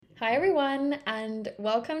Hi everyone, and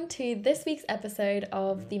welcome to this week's episode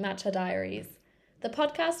of the Matcha Diaries, the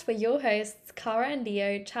podcast where your hosts, Cara and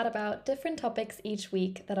Leo, chat about different topics each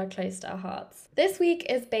week that are close to our hearts. This week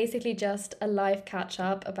is basically just a live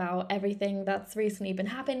catch-up about everything that's recently been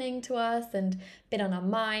happening to us and been on our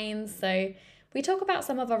minds. So we talk about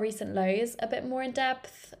some of our recent lows a bit more in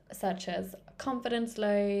depth, such as confidence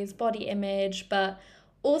lows, body image, but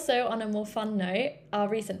also, on a more fun note, our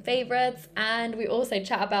recent favourites, and we also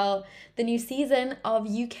chat about the new season of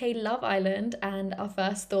UK Love Island and our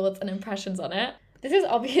first thoughts and impressions on it. This is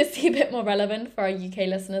obviously a bit more relevant for our UK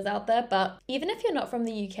listeners out there, but even if you're not from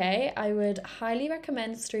the UK, I would highly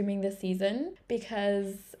recommend streaming this season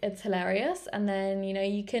because it's hilarious, and then,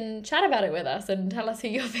 you can chat about it with us and tell us who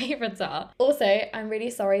your favourites are. Also, I'm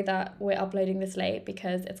really sorry that we're uploading this late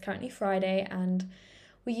because it's currently Friday and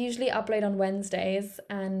we usually upload on Wednesdays,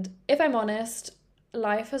 and if I'm honest,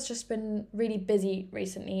 life has just been really busy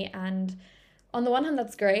recently, and on the one hand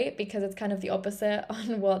that's great because it's kind of the opposite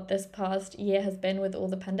on what this past year has been with all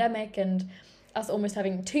the pandemic and us almost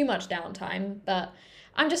having too much downtime, but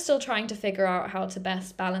I'm just still trying to figure out how to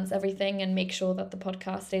best balance everything and make sure that the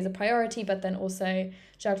podcast stays a priority, but then also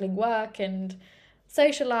juggling work and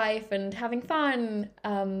social life and having fun,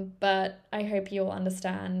 but I hope you'll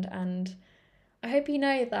understand, and I hope you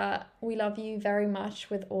know that we love you very much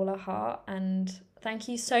with all our heart, and thank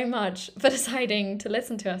you so much for deciding to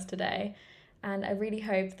listen to us today. And I really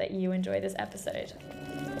hope that you enjoy this episode.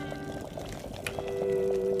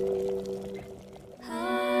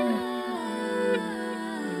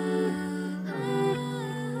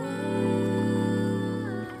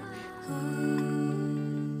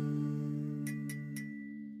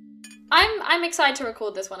 I'm excited to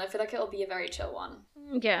record this one. I feel like it'll be a very chill one.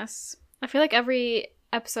 Yes. I feel like every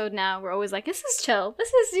episode now we're always like, this is chill. This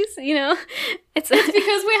is just, It's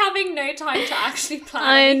because we're having no time to actually plan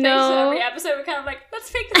anything. So every episode we're kind of like,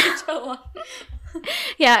 let's make this a chill one.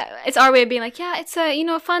 Yeah, it's our way of being like, yeah, it's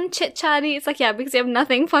a, fun chit-chatty. It's like, yeah, because you have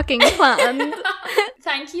nothing fucking planned.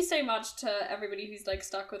 Thank you so much to everybody who's like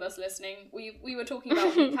stuck with us listening. We were talking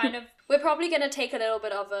about we're probably going to take a little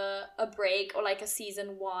bit of a break or like a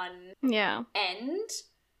season 1 end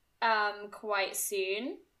quite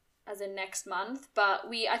soon, as in next month, but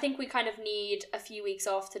I think we kind of need a few weeks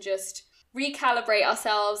off to just recalibrate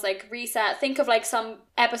ourselves, like reset, think of like some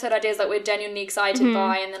episode ideas that we're genuinely excited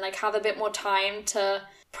by, and then like have a bit more time to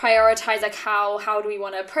prioritize like how do we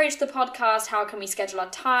want to approach the podcast, how can we schedule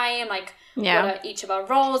our time, like what are each of our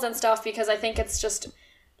roles and stuff, because I think it's just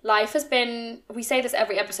life has been, we say this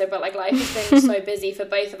every episode, but like life has been so busy for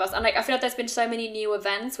both of us, and like I feel like there's been so many new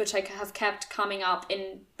events which like have kept coming up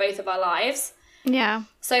in both of our lives. Yeah.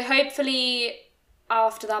 So hopefully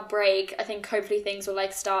after that break, I think hopefully things will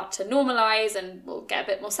like start to normalize and we'll get a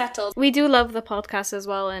bit more settled. We do love the podcast as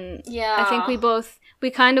well, and I think we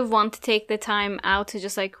kind of want to take the time out to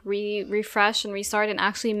just like refresh and restart and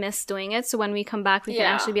actually miss doing it. So when we come back, we can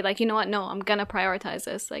actually be like, you know what? No, I'm gonna prioritize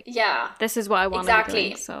this. Like, this is what I want to be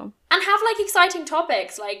doing. So and have like exciting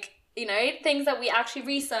topics, like things that we actually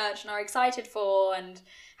research and are excited for, and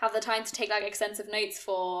have the time to take like extensive notes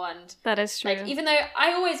for, and that is true. Like, even though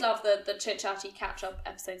I always love the chit chatty catch up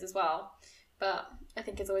episodes as well, but I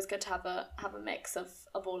think it's always good to have a mix of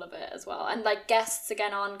all of it as well, and like guests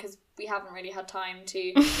again on, because we haven't really had time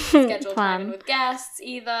to schedule time in with guests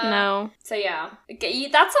either. No. So yeah,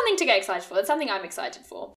 that's something to get excited for. It's something I'm excited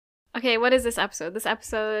for. Okay, what is this episode? This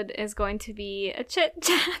episode is going to be a chit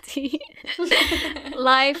chatty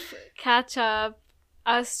life catch up.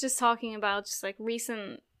 Us just talking about just like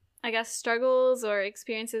recent, I guess, struggles or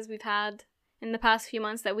experiences we've had in the past few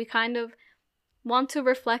months that we kind of want to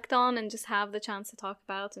reflect on and just have the chance to talk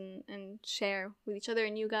about and share with each other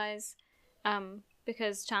and you guys,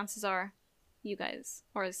 because chances are you guys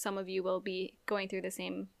or some of you will be going through the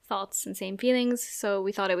same thoughts and same feelings, so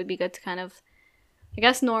we thought it would be good to kind of, I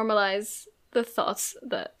guess, normalize the thoughts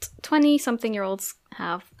that 20-something-year-olds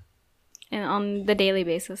have on the daily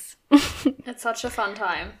basis. It's such a fun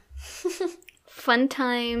time. Fun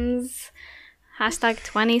times. Hashtag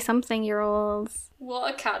 20-something-year-olds.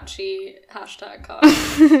 What a catchy hashtag card.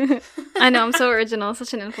 I know, I'm so original.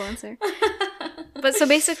 Such an influencer. But so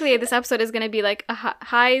basically, this episode is going to be like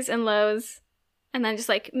highs and lows, and then just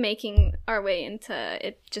like making our way into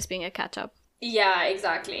it just being a catch-up. Yeah,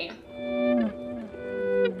 exactly.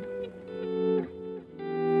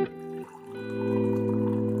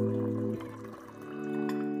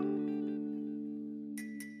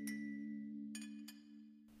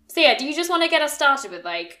 So yeah, do you just want to get us started with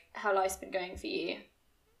like how life's been going for you?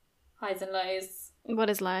 Highs and lows. What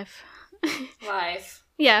is life? Life.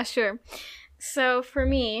 Yeah, sure. So for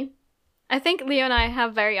me, I think Leo and I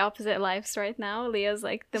have very opposite lives right now. Leo's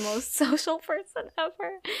like the most social person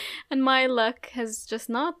ever. And my luck has just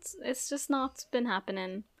not been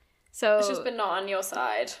happening. So It's just been not on your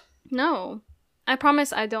side. no. I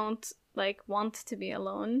promise I don't like want to be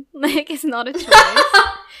alone. Like it's not a choice.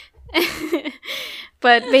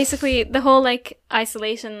 But basically the whole like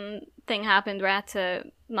isolation thing happened where I had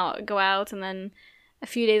to not go out, and then a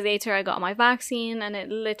few days later I got my vaccine and it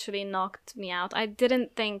literally knocked me out. I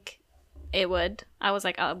didn't think it would. I was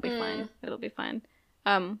like, oh, it'll be fine. It'll be fine.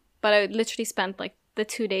 But I literally spent like the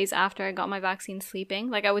 2 days after I got my vaccine sleeping.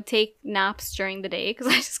 Like I would take naps during the day because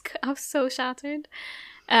I was so shattered.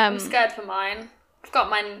 I'm scared for mine. I've got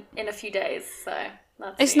mine in a few days, so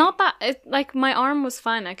it's not that like my arm was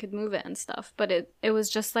fine. I could move it and stuff, but it was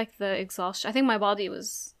just like the exhaustion. I think my body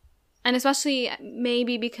was, and especially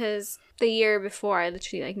maybe because the year before I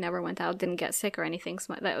literally like never went out, didn't get sick or anything.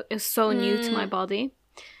 So that it was so new to my body.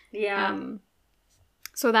 Yeah.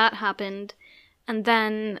 So that happened, and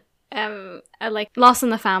then I like loss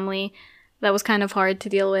in the family. That was kind of hard to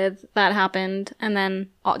deal with. That happened, and then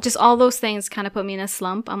just all those things kind of put me in a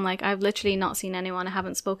slump. I'm like, I've literally not seen anyone. I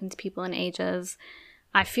haven't spoken to people in ages.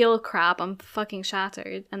 I feel crap. I'm fucking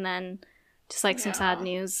shattered, and then just like some sad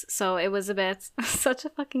news. So it was a bit such a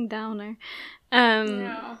fucking downer.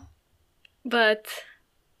 But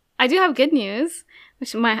I do have good news.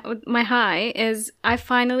 Which my high is I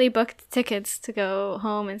finally booked tickets to go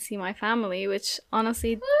home and see my family, which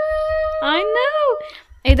honestly, I know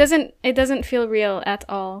it doesn't feel real at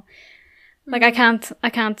all. Like I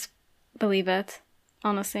can't believe it,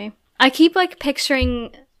 honestly. I keep like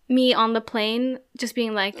picturing me on the plane just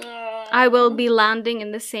being like, I will be landing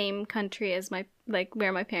in the same country as my, like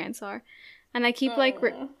where my parents are. And I keep like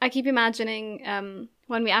I keep imagining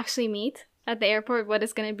when we actually meet at the airport what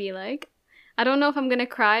it's going to be like. I don't know if I'm going to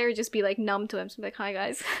cry or just be like numb to him. So I'm like, hi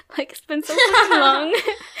guys. Like it's been so long.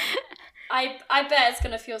 I bet it's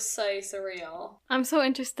going to feel so surreal. I'm so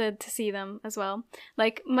interested to see them as well.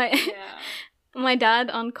 Like my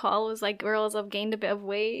dad on call was like, girls, I've gained a bit of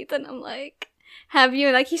weight. And I'm like, have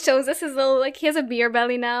you? Like he shows us his little, like he has a beer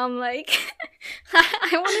belly now. I'm like, I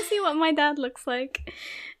want to see what my dad looks like.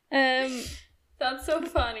 That's so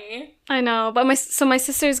funny. I know. But my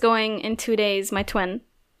sister's going in 2 days, my twin.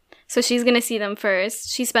 So she's gonna see them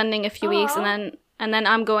first. She's spending a few weeks, and then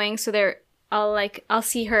I'm going. So I'll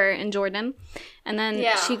see her in Jordan, and then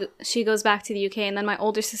she goes back to the UK, and then my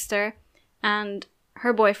older sister and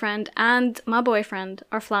her boyfriend and my boyfriend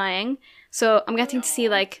are flying. So I'm getting to see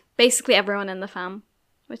like basically everyone in the fam,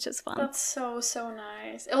 which is fun. That's so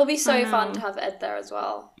nice. It will be so fun to have Ed there as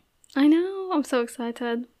well. I know. I'm so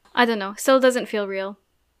excited. I don't know. Still doesn't feel real.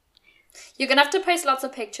 You're gonna have to post lots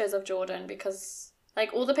of pictures of Jordan because.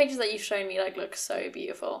 Like, all the pictures that you've shown me, like, look so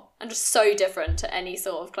beautiful. And just so different to any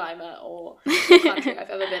sort of climate or country I've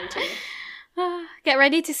ever been to. Get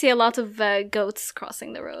ready to see a lot of goats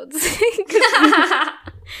crossing the roads.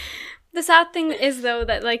 The sad thing is, though,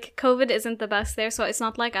 that, like, COVID isn't the best there. So it's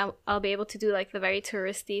not like I'll be able to do, like, the very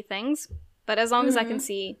touristy things. But as long as I can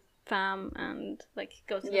see fam and, like,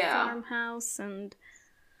 go to the farmhouse and...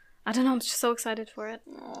 I don't know, I'm just so excited for it.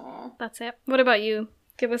 Aww. That's it. What about you?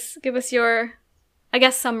 Give us your... I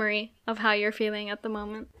guess summary of how you're feeling at the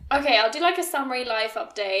moment. Okay, I'll do like a summary life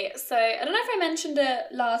update. So I don't know if I mentioned it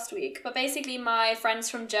last week, but basically my friends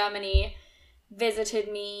from Germany visited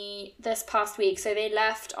me this past week. So they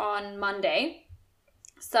left on Monday.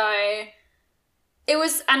 So it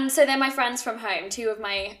was, and so they're my friends from home. Two of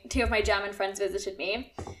my German friends visited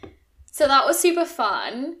me. So that was super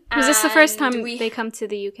fun. Was this the first time they come to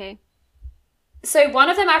the UK? So one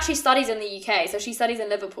of them actually studies in the UK. So she studies in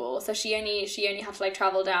Liverpool. So she only had to like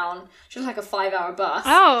travel down. She was like a 5-hour bus.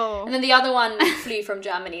 Oh. And then the other one flew from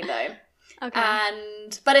Germany though. Okay.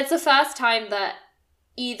 But it's the first time that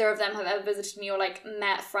either of them have ever visited me or like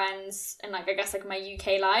met friends in like I guess like my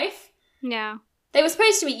UK life. Yeah. They were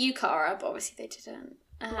supposed to meet you, Cara, but obviously they didn't.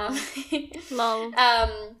 Lol.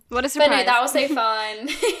 What a surprise. But no, that was so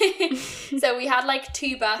fun. So we had like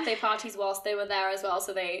 2 birthday parties whilst they were there as well.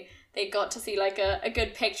 So they got to see like a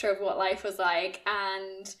good picture of what life was like.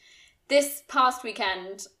 And this past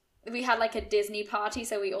weekend, we had like a Disney party.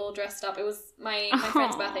 So we all dressed up. It was my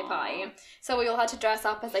friend's birthday party. So we all had to dress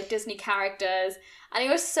up as like Disney characters. And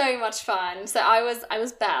it was so much fun. So I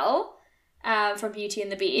was Belle. From Beauty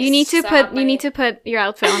and the Beast. You need to put your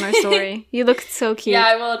outfit on our story. You looked so cute. Yeah,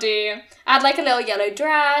 I will do. I had like a little yellow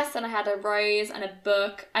dress and I had a rose and a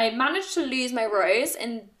book. I managed to lose my rose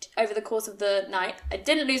over the course of the night. I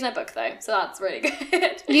didn't lose my book though, so that's really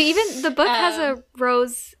good. The book has a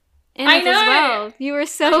rose in it as well. You were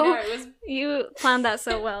you planned that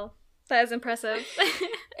so well. That is impressive.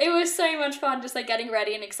 It was so much fun just like getting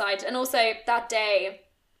ready and excited. And also that day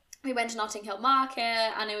we went to Notting Hill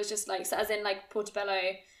Market, and it was just like, so as in like Portobello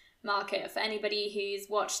Market, for anybody who's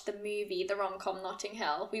watched the movie, the rom-com Notting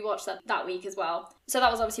Hill, we watched that week as well. So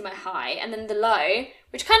that was obviously my high. And then the low,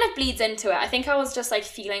 which kind of bleeds into it, I think I was just like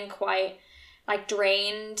feeling quite like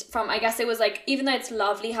drained from, I guess it was like, even though it's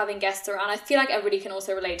lovely having guests around, I feel like everybody can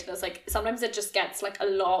also relate to this, like sometimes it just gets like a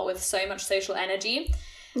lot with so much social energy.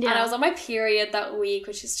 And I was on my period that week,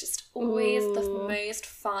 which is just always the most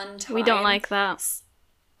fun time. We don't like that.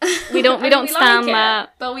 We don't stand like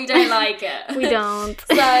that. But we don't like it. We don't.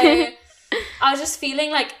 So I was just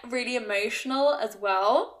feeling like really emotional as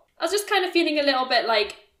well. I was just kind of feeling a little bit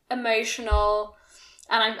like emotional.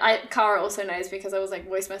 And Cara also knows because I was like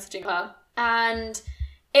voice messaging her. And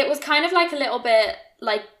it was kind of like a little bit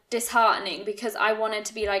like disheartening because I wanted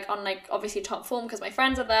to be like on like obviously top form because my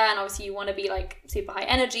friends are there, and obviously you want to be like super high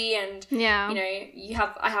energy, and you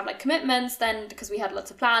know I have like commitments then because we had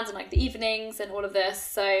lots of plans and like the evenings and all of this.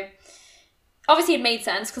 So obviously it made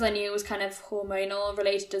sense because I knew it was kind of hormonal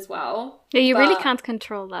related as well. Yeah, you really can't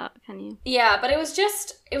control that, can you? Yeah, but it was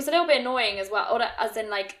a little bit annoying as well, or as in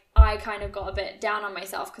like I kind of got a bit down on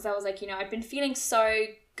myself because I was like, you know, I've been feeling so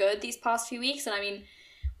good these past few weeks, and I mean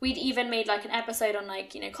we'd even made like an episode on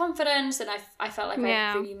like, you know, confidence, and I felt like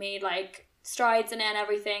I really made like strides in it and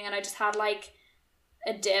everything, and I just had like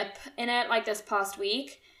a dip in it like this past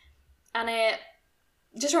week, and it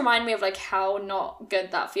just reminded me of like how not good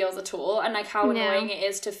that feels at all, and like how annoying it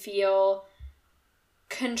is to feel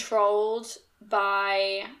controlled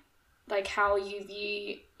by like how you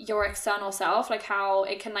view your external self, like how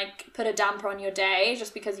it can like put a damper on your day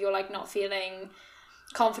just because you're like not feeling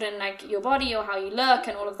confident in like your body or how you look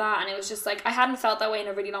and all of that. And it was just like I hadn't felt that way in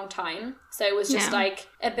a really long time, so it was just like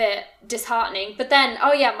a bit disheartening. But then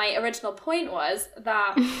my original point was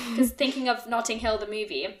that because thinking of Notting Hill the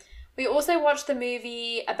movie, we also watched the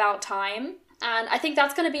movie About Time, and I think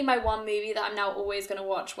that's going to be my one movie that I'm now always going to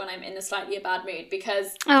watch when I'm in a slightly bad mood, because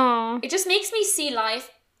it just makes me see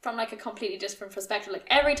life from like a completely different perspective. Like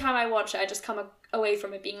every time I watch it, I just come away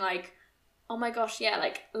from it being like, oh my gosh, yeah,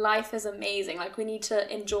 like life is amazing. Like we need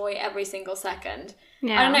to enjoy every single second.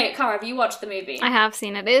 Yeah. I don't know, Cara, have you watched the movie? I have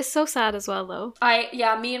seen it. It is so sad as well, though.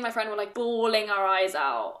 Me and my friend were like bawling our eyes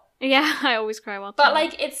out. Yeah, I always cry watching But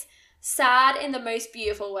like it's sad in the most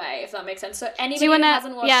beautiful way, if that makes sense. So anybody who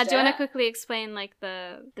hasn't watched it... do you want to quickly explain like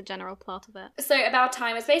the general plot of it? So About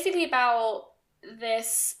Time is basically about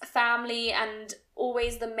this family and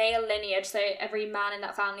always the male lineage, so every man in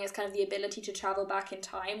that family has kind of the ability to travel back in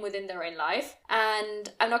time within their own life.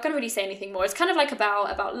 And I'm not going to really say anything more. It's kind of like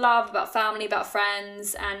about love, about family, about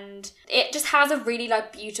friends, and it just has a really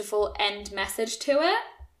like beautiful end message to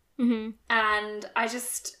it. And I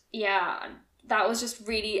just that was just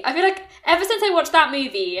really, I feel like ever since I watched that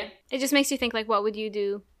movie, it just makes you think like, what would you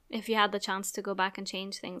do if you had the chance to go back and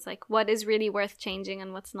change things? Like what is really worth changing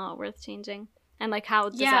and what's not worth changing? And like how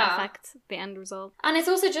does that affect the end result? And it's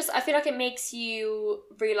also just, I feel like it makes you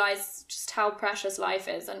realise just how precious life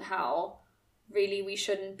is and how really we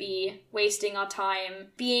shouldn't be wasting our time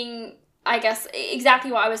being, I guess,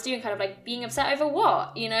 exactly what I was doing, kind of like being upset over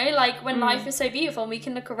what, you know? Like when life is so beautiful and we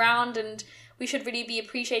can look around, and we should really be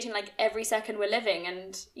appreciating like every second we're living,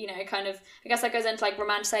 and, you know, kind of, I guess that goes into like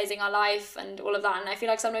romanticizing our life and all of that. And I feel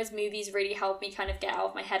like sometimes movies really help me kind of get out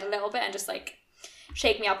of my head a little bit and just like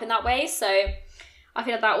shake me up in that way. So I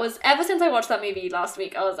feel like that was, ever since I watched that movie last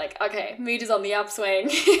week, I was like, okay, mood is on the upswing.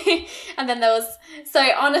 And then there was, so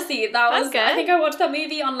honestly, that was good. I think I watched that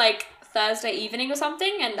movie on like Thursday evening or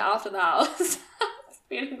something, and after that I was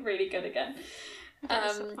feeling really good again.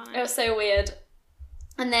 It was so weird.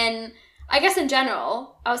 And then I guess in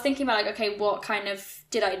general, I was thinking about like, okay, what kind of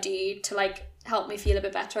did I do to like help me feel a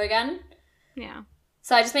bit better again? Yeah.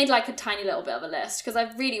 So I just made like a tiny little bit of a list, because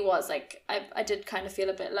I really was like, I did kind of feel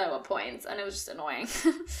a bit low at points, and it was just annoying.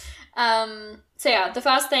 So yeah, the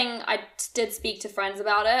first thing, I did speak to friends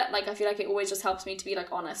about it. Like I feel like it always just helps me to be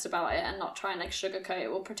like honest about it and not try and like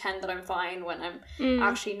sugarcoat or pretend that I'm fine when I'm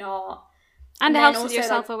actually not. And it helps with your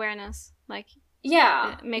self-awareness. Like,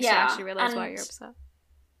 it makes you actually realize why you're upset.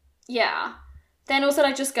 Yeah. Then also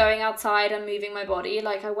like just going outside and moving my body.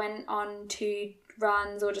 Like I went on 2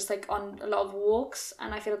 runs or just like on a lot of walks,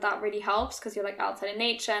 and I feel that really helps because you're like outside in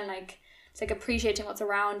nature and like it's like appreciating what's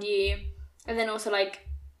around you, and then also like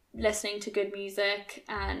listening to good music,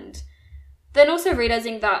 and then also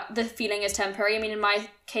realizing that the feeling is temporary. I mean, in my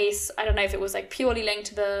case, I don't know if it was like purely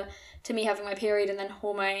linked to me having my period and then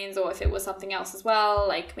hormones, or if it was something else as well,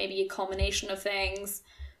 like maybe a combination of things.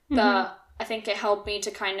 But I think it helped me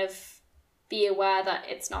to kind of be aware that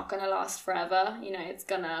it's not going to last forever. You know, it's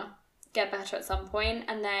gonna get better at some point.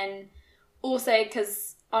 And then also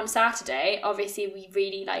because on Saturday, obviously we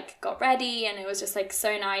really like got ready, and it was just like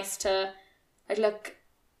so nice to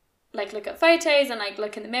like look at photos and like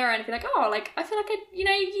look in the mirror and be like, oh, like I feel like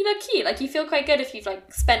you look cute. Like you feel quite good if you've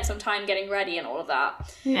like spent some time getting ready and all of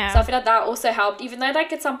that. Yeah. So I feel like that also helped, even though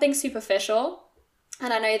like it's something superficial.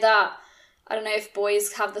 And I know that, I don't know if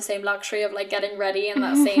boys have the same luxury of like getting ready in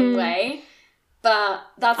that same way, but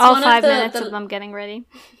that's all one 5 of minutes of them getting ready.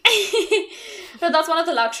 But that's one of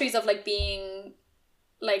the luxuries of like being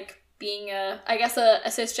a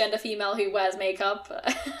cisgender female who wears makeup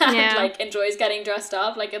and like enjoys getting dressed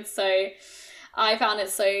up. Like I found it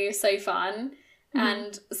so fun.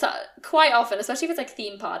 And so quite often, especially if it's like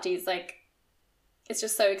theme parties, like it's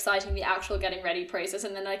just so exciting, the actual getting ready process,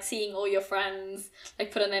 and then like seeing all your friends like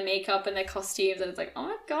put on their makeup and their costumes, and it's like, oh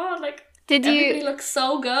my god, like everybody looks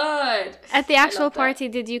so good. At the actual party,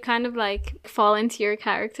 did you kind of like fall into your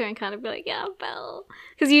character and kind of be like, yeah, Belle?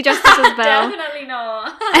 Because you dressed up as Belle. Definitely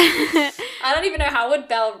not. I don't even know how would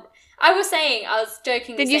Belle... I was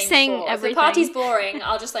joking. Did you sing before, everything? If the party's boring,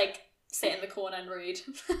 I'll just like sit in the corner and read.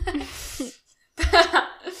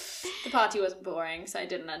 The party wasn't boring, so I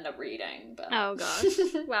didn't end up reading. But... Oh gosh.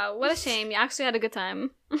 Wow, what a shame. You actually had a good time.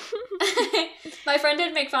 My friend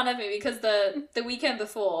did make fun of me because the weekend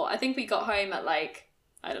before, I think we got home at like,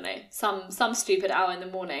 I don't know, some stupid hour in the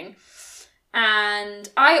morning. And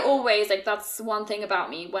I always, like, that's one thing about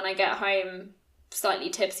me, when I get home slightly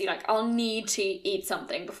tipsy, like, I'll need to eat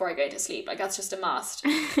something before I go to sleep. Like, that's just a must.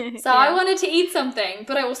 So I wanted to eat something,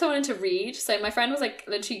 but I also wanted to read. So my friend was, like,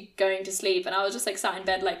 literally going to sleep, and I was just, like, sat in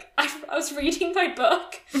bed, like, I was reading my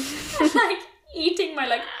book and, like, eating my,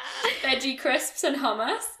 like, veggie crisps and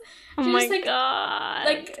hummus. Oh my god.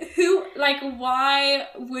 Like, why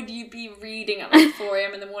would you be reading at like 4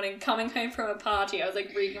 a.m. in the morning, coming home from a party? I was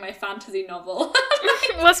like reading my fantasy novel.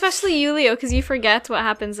 Well, especially you, Leo, because you forget what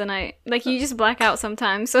happens the night. Like, you just black out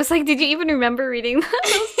sometimes. So it's like, did you even remember reading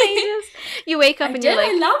those pages? You wake up and you're like...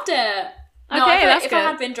 I loved it. No, okay, I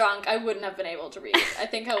had been drunk, I wouldn't have been able to read. I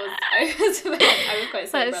think I was quite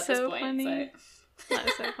sober at this point. Funny. So. That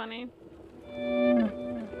is so funny.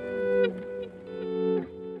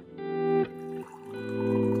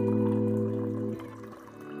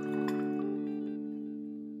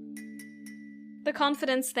 The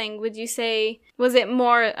confidence thing, would you say, was it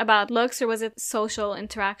more about looks or was it social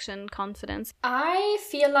interaction confidence? I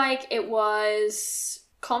feel like it was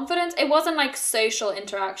confidence. It wasn't like social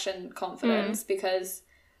interaction confidence because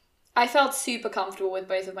I felt super comfortable with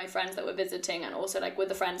both of my friends that were visiting, and also like with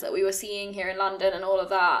the friends that we were seeing here in London and all of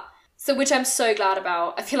that. So, which I'm so glad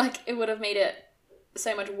about. I feel like it would have made it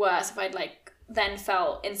so much worse if I'd like then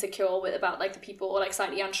felt insecure about like the people, or like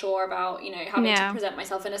slightly unsure about, you know, having to present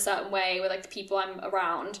myself in a certain way with like the people I'm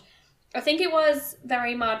around. I think it was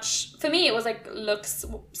very much, for me, it was like looks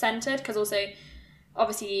centered, because also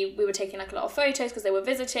obviously we were taking like a lot of photos because they were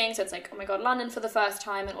visiting, so it's like, oh my god, London for the first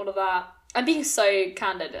time and all of that. I'm being so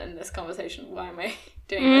candid in this conversation. Why am I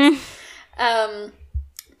doing this?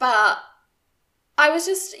 But I was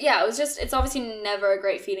just, it's obviously never a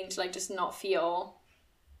great feeling to like just not feel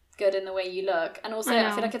good in the way you look. And also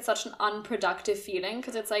I feel like it's such an unproductive feeling,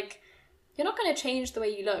 because it's like, you're not going to change the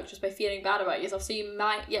way you look just by feeling bad about yourself. So you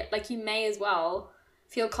may as well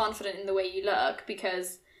feel confident in the way you look,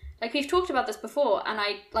 because like we've talked about this before, and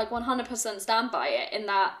I like 100% stand by it, in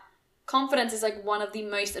that confidence is like one of the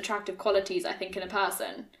most attractive qualities I think in a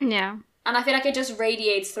person. Yeah. And I feel like it just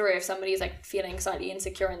radiates through if somebody's like feeling slightly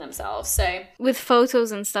insecure in themselves. So with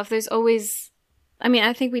photos and stuff, there's always, I mean,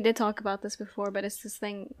 I think we did talk about this before, but it's this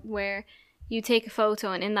thing where you take a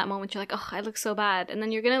photo and in that moment you're like, oh, I look so bad. And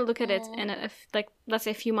then you're going to look at it in like, let's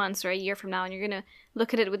say a few months or a year from now, and you're going to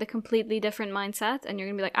look at it with a completely different mindset, and you're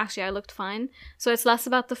going to be like, actually, I looked fine. So it's less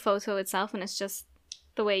about the photo itself, and it's just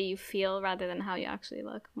the way you feel rather than how you actually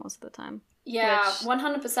look most of the time. Yeah,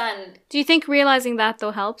 100%. Do you think realizing that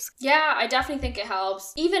though helps? Yeah, I definitely think it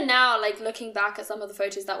helps. Even now, like looking back at some of the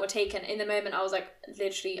photos that were taken, in the moment I was like,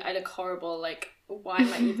 literally, I look horrible. Like, why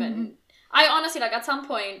am I even... I honestly, like at some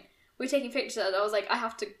point, we were taking pictures and I was like, I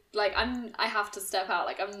have to step out.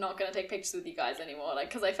 Like, I'm not going to take pictures with you guys anymore. Like,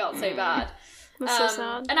 because I felt so bad. That's so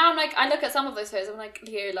sad. And now I'm like, I look at some of those photos, I'm like,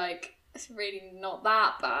 Leo, like, it's really not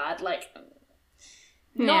that bad. Like...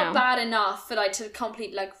 not bad enough for like to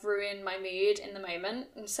completely like ruin my mood in the moment.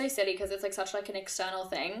 It's so silly because it's like such like an external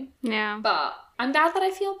thing. Yeah. But I'm glad that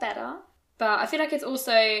I feel better. But I feel like it's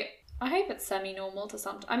also, I hope it's semi-normal to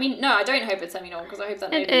some... I mean, no, I don't hope it's semi-normal, because I hope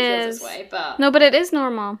that nobody feels this way. But no, but it is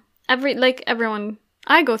normal. Everyone,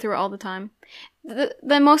 I go through it all the time.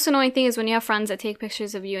 The most annoying thing is when you have friends that take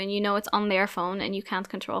pictures of you and you know it's on their phone and you can't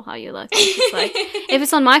control how you look. It's just like, if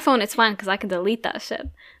it's on my phone, it's fine because I can delete that shit.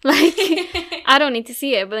 Like, I don't need to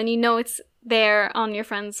see it, but then you know it's there on your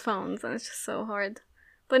friends' phones and it's just so hard.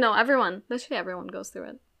 But no, literally everyone goes through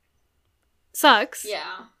it. Sucks.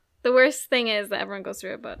 Yeah. The worst thing is that everyone goes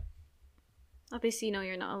through it, but at least you know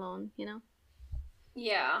you're not alone, you know?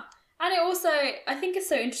 Yeah. And it also, I think it's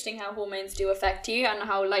so interesting how hormones do affect you and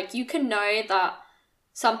how, like, you can know that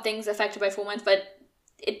something's affected by hormones, but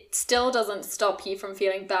it still doesn't stop you from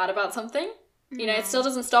feeling bad about something. You know, it still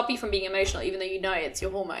doesn't stop you from being emotional, even though you know it's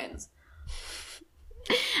your hormones.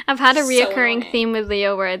 I've had a reoccurring theme with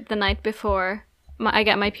Leo where the night before I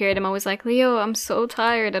get my period, I'm always like, Leo, I'm so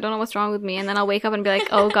tired. I don't know what's wrong with me. And then I'll wake up and be like,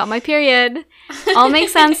 oh, got my period. All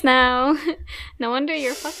makes sense now. No wonder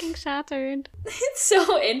you're fucking shattered. It's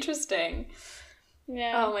so interesting.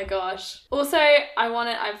 Yeah. Oh my gosh. Also,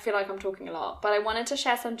 I feel like I'm talking a lot, but I wanted to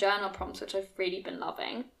share some journal prompts, which I've really been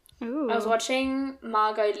loving. Ooh. I was watching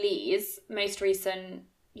Margot Lee's most recent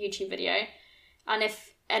YouTube video. And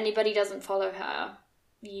if anybody doesn't follow her,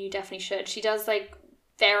 you definitely should. She does, like,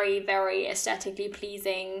 very, very aesthetically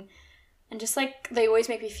pleasing, and just, like, they always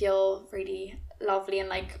make me feel really lovely and,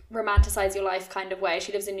 like, romanticize your life kind of way.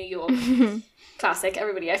 She lives in New York. Classic.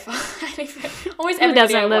 Everybody I follow. Almost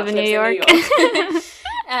everybody doesn't live in New York.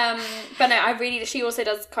 But no, she also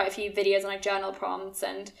does quite a few videos on, like, journal prompts,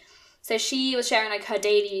 and so she was sharing, like, her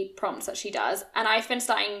daily prompts that she does, and I've been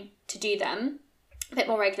starting to do them a bit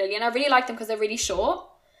more regularly, and I really like them because they're really short.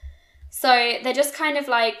 So they're just kind of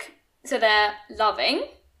like, so they're loving,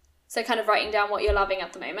 so kind of writing down what you're loving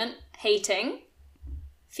at the moment, hating,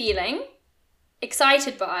 feeling,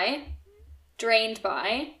 excited by, drained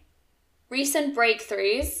by, recent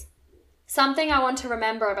breakthroughs, something I want to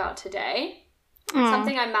remember about today,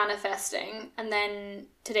 something I'm manifesting, and then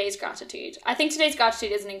today's gratitude. I think today's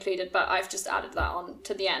gratitude isn't included, but I've just added that on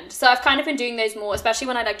to the end. So I've kind of been doing those more, especially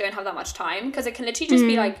when I, like, don't have that much time, because it can literally just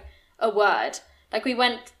be, like, a word. Like, we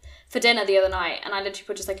went for dinner the other night and I literally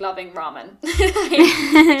put just, like, loving ramen.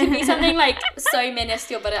 It can be something, like, so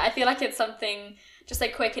minuscule, but I feel like it's something just,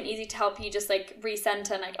 like, quick and easy to help you just, like,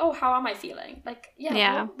 recenter and, like, oh, how am I feeling? Like,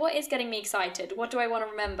 yeah. What is getting me excited? What do I want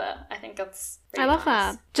to remember? I think that's really I love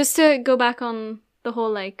nice. that. Just to go back on the whole,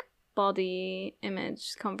 like, body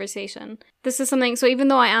image conversation. This is something, so even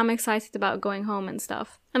though I am excited about going home and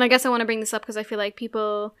stuff, and I guess I want to bring this up because I feel like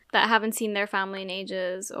people that haven't seen their family in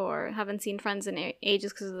ages or haven't seen friends in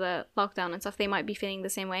ages because of the lockdown and stuff, they might be feeling the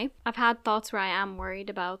same way. I've had thoughts where I am worried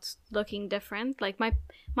about looking different. Like,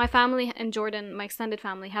 my family and Jordan, my extended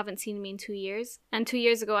family, haven't seen me in 2 years. And 2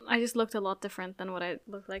 years ago, I just looked a lot different than what I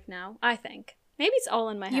look like now, I think. Maybe it's all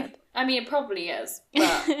in my head. I mean, it probably is,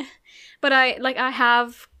 but... But I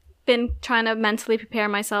have been trying to mentally prepare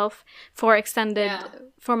myself for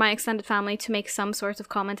my extended family to make some sort of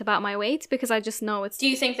comment about my weight, because I just know it's... Do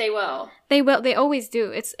you think they will? They will. They always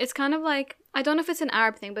do. It's kind of like, I don't know if it's an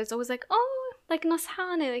Arab thing, but it's always like, oh, like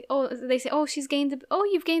Nashane, like, oh, they say, oh, you've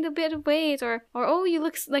gained a bit of weight, or oh, you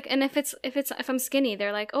look like, and if I'm skinny,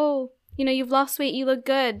 they're like, oh, you know, you've lost weight, you look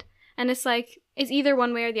good. And it's like, it's either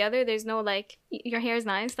one way or the other. There's no, like, your hair is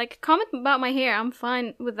nice. Like, comment about my hair, I'm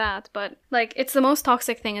fine with that. But, like, it's the most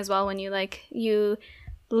toxic thing as well when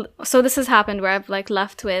so this has happened where I've, like,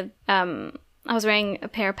 left with, I was wearing a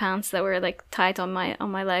pair of pants that were, like, tight on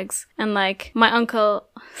my legs. And, like, my uncle,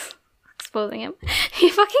 exposing him, he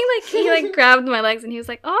grabbed my legs and he was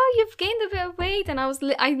like, oh, you've gained a bit of weight. And I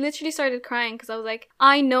literally started crying because I was like,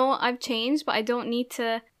 I know I've changed, but I don't need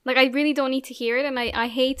to, like, I really don't need to hear it. And I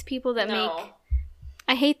hate people that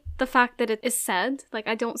I hate the fact that it is said. Like,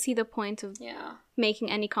 I don't see the point of making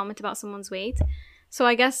any comment about someone's weight. So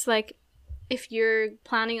I guess, like, if you're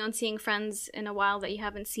planning on seeing friends in a while that you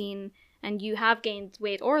haven't seen and you have gained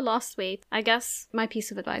weight or lost weight, I guess my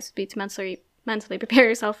piece of advice would be to mentally prepare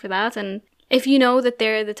yourself for that. And if you know that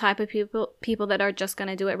they're the type of people that are just going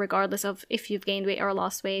to do it regardless of if you've gained weight or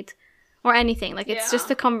lost weight or anything, like, it's just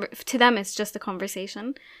to them it's just a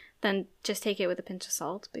conversation, then just take it with a pinch of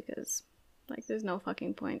salt, because, like, there's no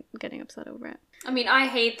fucking point getting upset over it. I mean, I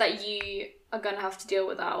hate that you are going to have to deal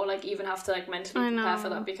with that, or, like, even have to, like, mentally prepare for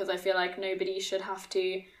that, because I feel like nobody should have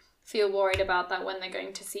to feel worried about that when they're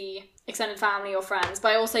going to see extended family or friends.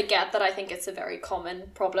 But I also get that I think it's a very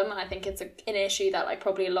common problem, and I think it's an issue that, like,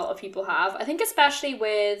 probably a lot of people have. I think especially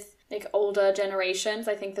with, like, older generations,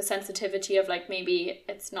 I think the sensitivity of, like, maybe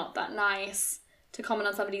it's not that nice to comment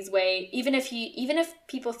on somebody's weight, even if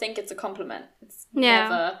people think it's a compliment, it's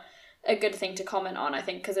never a good thing to comment on, I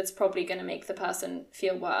think, because it's probably going to make the person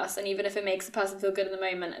feel worse. And even if it makes the person feel good in the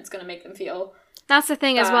moment, it's going to make them feel That's the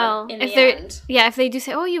thing as well. in If the they're end. Yeah, if they do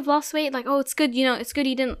say, "Oh, you've lost weight," like, "Oh, it's good, it's good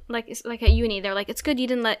you didn't like it's like at uni." They're like, "It's good you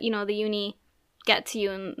didn't let, the uni get to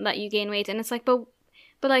you and let you gain weight." And it's like, but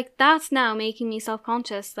like that's now making me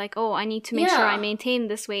self-conscious, like, "Oh, I need to make sure I maintain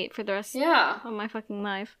this weight for the rest of my fucking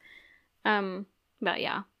life." But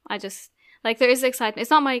yeah, I just like there is excitement.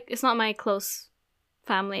 It's not my close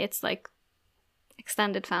family. It's like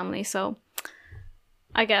extended family. So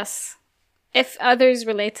I guess if others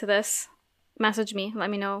relate to this, message me,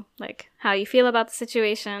 let me know like how you feel about the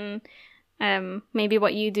situation, maybe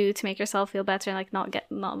what you do to make yourself feel better, and like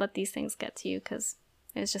not let these things get to you, because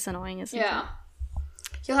it's just annoying, isn't it?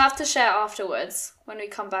 You'll have to share afterwards when we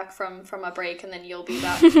come back from our break, and then you'll be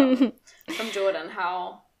back from Jordan,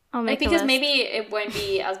 how I'll make because maybe it won't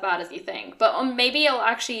be as bad as you think, but maybe it'll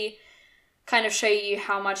actually kind of show you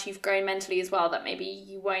how much you've grown mentally as well, that maybe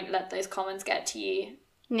you won't let those comments get to you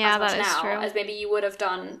as much now as maybe you would have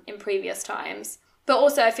done in previous times. But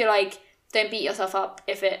also I feel like don't beat yourself up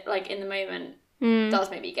if it like in the moment does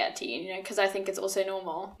maybe get to you, because I think it's also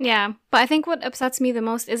normal. Yeah, but I think what upsets me the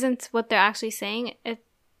most isn't what they're actually saying.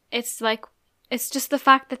 It's like it's just the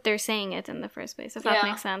fact that they're saying it in the first place, if that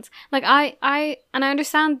makes sense. Like I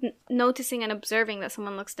understand noticing and observing that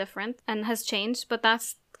someone looks different and has changed, but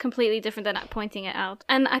that's completely different than pointing it out.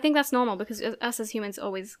 And I think that's normal, because us as humans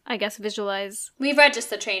always, I guess, visualize. We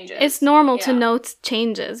register changes. It's normal to note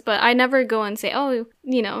changes, but I never go and say, "Oh,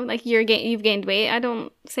 like you've gained weight." I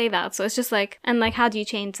don't say that. So it's just like, and like, how do you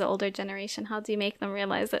change the older generation? How do you make them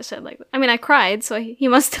realize that shit? Like, I mean, I cried, so he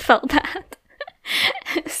must have felt that.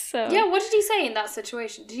 So yeah, what did he say in that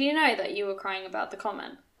situation? Did he know that you were crying about the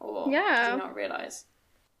comment, or did you not realize?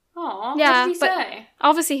 Oh, yeah, what did he say?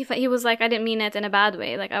 Obviously he was like, I didn't mean it in a bad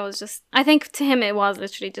way. Like, I think to him it was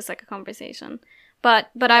literally just like a conversation. But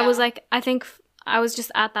I was like, I think I was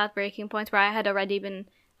just at that breaking point where I had already been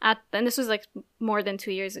and this was like more than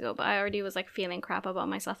 2 years ago, but I already was like feeling crap about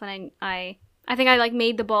myself, and I think I like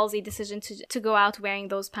made the ballsy decision to go out wearing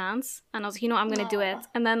those pants, and I was like, I'm gonna do it.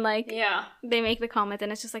 And then like they make the comment,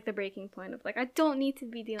 and it's just like the breaking point of like, I don't need to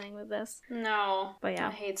be dealing with this. No, but yeah,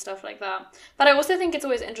 I hate stuff like that. But I also think it's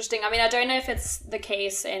always interesting. I mean, I don't know if it's the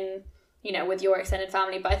case in with your extended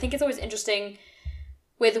family, but I think it's always interesting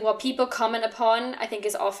with what people comment upon. I think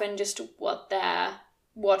is often just what they're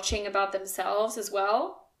watching about themselves as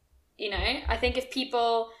well. I think if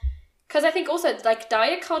people. Because I think also, like,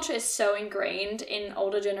 diet culture is so ingrained in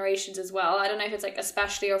older generations as well. I don't know if it's, like,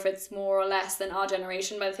 especially or if it's more or less than our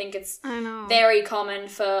generation, but I think it's very common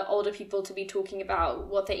for older people to be talking about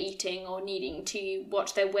what they're eating or needing to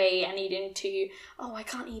watch their weight and needing to, I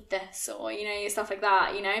can't eat this, or, stuff like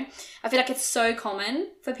that, I feel like it's so common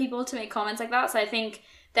for people to make comments like that. So I think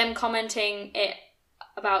them commenting it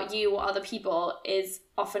about you or other people is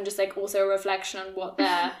often just, like, also a reflection on what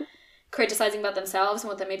they're... criticizing about themselves and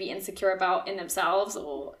what they're maybe insecure about in themselves,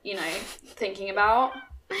 or thinking about.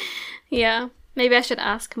 Yeah, maybe I should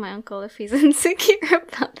ask my uncle if he's insecure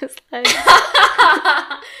about his life.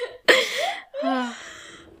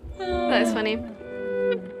 That is funny.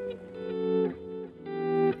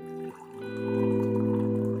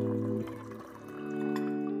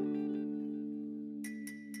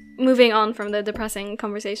 Moving on from the depressing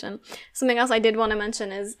conversation, something else I did want to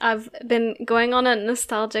mention is I've been going on a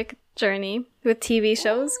nostalgic journey with TV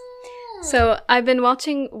shows. So I've been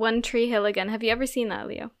watching One Tree Hill again. Have you ever seen that,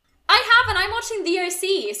 Leo? I haven't. I'm watching The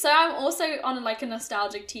OC, so I'm also on like a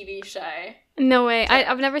nostalgic TV show. No way.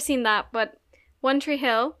 I've never seen that, but One Tree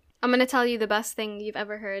Hill, I'm going to tell you the best thing you've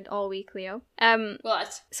ever heard all week, Leo.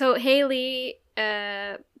 What? So Haley,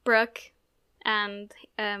 Brooke, and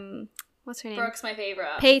what's her name? Brooke's my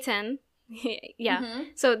favorite. Peyton. Yeah. Mm-hmm.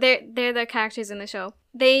 So they're the characters in the show.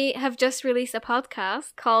 They have just released a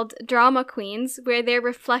podcast called Drama Queens, where they're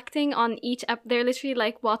reflecting on they're literally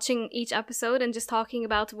like watching each episode and just talking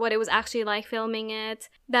about what it was actually like filming it,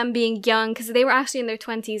 them being young, because they were actually in their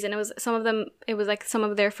 20s, and it was like some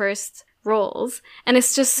of their first roles, and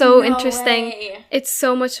it's just so interesting. Way. It's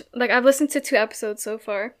so much, like, I've listened to 2 episodes so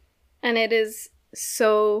far, and it is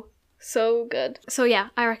so good. So yeah,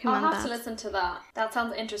 I recommend that. I'll have to listen to that. That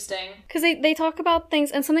sounds interesting. Because they talk about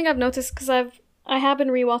things, and something I've noticed, because I have been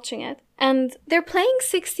rewatching it, and they're playing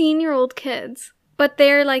 16-year-old kids, but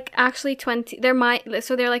they're like actually 20. They're like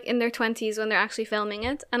in their 20s when they're actually filming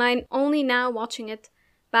it, and I'm only now watching it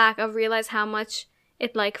back, I've realized how much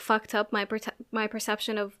it like fucked up my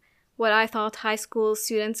perception of what I thought high school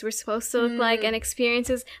students were supposed to look like, and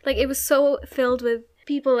experiences. Like, it was so filled with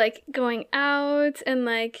people like going out and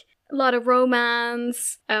like a lot of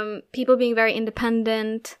romance, people being very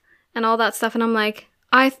independent, and all that stuff. And I'm like,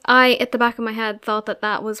 I at the back of my head thought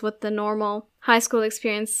that was what the normal high school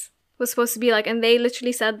experience was supposed to be like. And they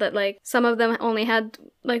literally said that like some of them only had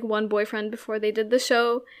like one boyfriend before they did the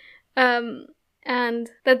show. And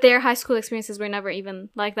that their high school experiences were never even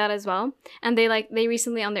like that as well. And they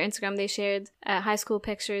recently on their Instagram, they shared high school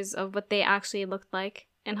pictures of what they actually looked like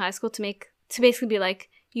in high school to basically be like,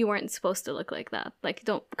 you weren't supposed to look like that. Like,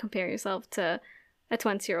 don't compare yourself to a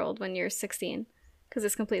 20-year-old when you're 16, because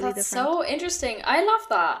it's completely different. That's so interesting. I love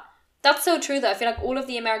that. That's so true, though. I feel like all of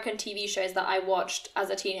the American TV shows that I watched as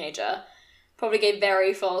a teenager probably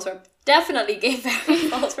definitely gave very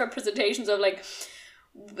false representations of, like,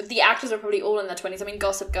 the actors are probably all in their 20s. I mean,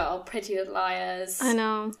 Gossip Girl, Pretty Little Liars. I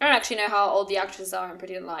know. I don't actually know how old the actresses are in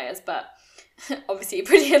Pretty Little Liars, but obviously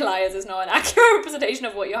Pretty Little Liars is not an accurate representation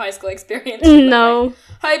of what your high school experience is. No.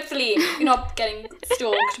 Like. Hopefully you're not getting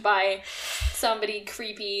stalked by somebody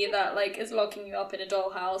creepy that, like, is locking you up in a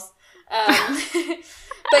dollhouse.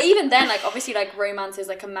 But even then, like, obviously, like, romance is,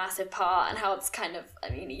 like, a massive part, and how it's kind of, I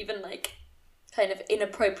mean, even, like, kind of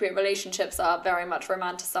inappropriate relationships are very much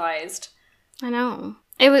romanticized. I know.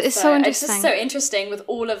 It's so interesting. It's just so interesting with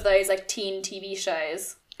all of those, like, teen TV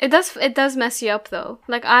shows. It does mess you up, though.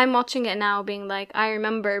 Like, I'm watching it now being like, I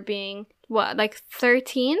remember being, like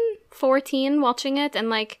 13, 14 watching it, and,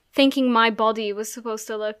 like, thinking my body was supposed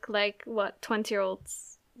to look like what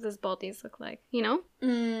 20-year-olds' bodies look like, you know?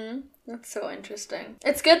 That's so interesting.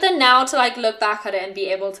 It's good then now to, like, look back at it and be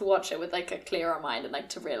able to watch it with, like, a clearer mind and, like,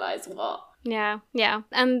 to realize what. Yeah.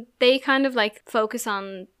 And they kind of, like, focus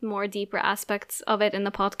on more deeper aspects of it in the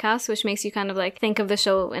podcast, which makes you kind of, like, think of the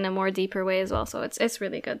show in a more deeper way as well. So it's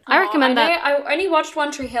really good. I recommend that. I only watched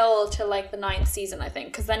One Tree Hill till, like, the 9th season, I think,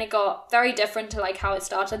 because then it got very different to, like, how it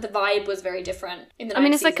started. The vibe was very different in the 9th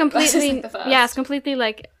season. It's, like, completely, yeah, it's completely,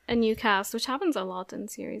 like, a new cast, which happens a lot in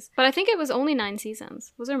series. But I think it was only 9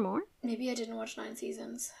 seasons. Was there more? Maybe I didn't watch 9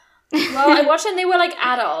 seasons. Well, I watched it and they were, like,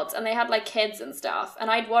 adults and they had, like, kids and stuff, and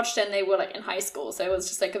I'd watched it and they were, like, in high school, so it was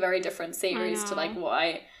just, like, a very different series to, like, what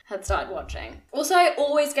I had started watching. Also, I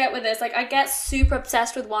always get with this, like, I get super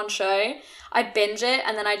obsessed with one show, I binge it,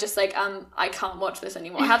 and then I just, like, I can't watch this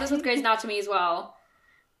anymore. I had this with Grey's Anatomy as well,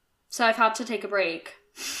 so I've had to take a break.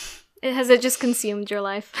 Has it just consumed your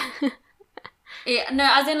life? Yeah, no,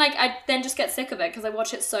 as in, like, I then just get sick of it because I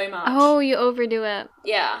watch it so much. Oh, you overdo it.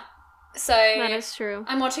 Yeah. So that is true.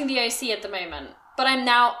 I'm watching The OC at the moment, but I'm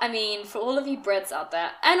now, I mean, for all of you Brits out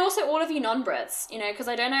there, and also all of you non-Brits, you know, because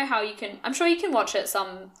I don't know how you can, I'm sure you can watch it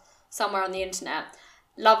somewhere on the internet.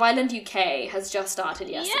 Love Island UK has just started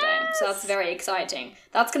yesterday, so that's very exciting.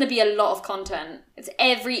 That's going to be a lot of content. It's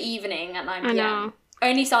every evening at 9 p.m. I know.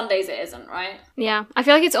 Only Sundays it isn't, right? Yeah, I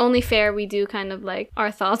feel like it's only fair we do kind of like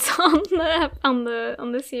our thoughts on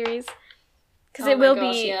the series, because it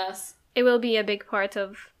will be a big part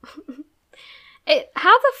of.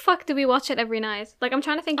 How the fuck do we watch it every night? Like, I'm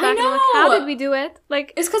trying to think back. And I'm like, how did we do it?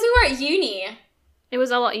 Like, it's because we were at uni. It was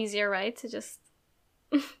a lot easier, right? To just.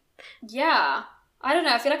 Yeah, I don't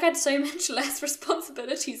know. I feel like I had so much less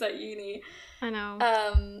responsibilities at uni. I know.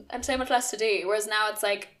 And so much less to do. Whereas now it's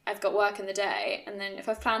like I've got work in the day, and then if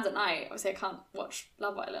I have plans at night, obviously I can't watch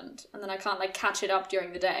Love Island, and then I can't like catch it up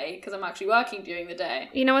during the day because I'm actually working during the day.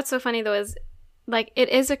 You know what's so funny though is, like, it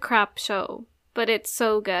is a crap show, but it's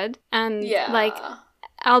so good, and like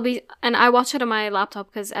I watch it on my laptop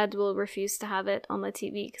because Ed will refuse to have it on the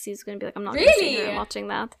TV because he's going to be like, I'm not really sitting here watching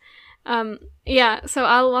that. Yeah, so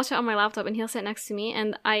I'll watch it on my laptop and he'll sit next to me,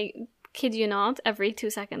 and I kid you not, every 2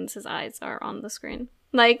 seconds his eyes are on the screen.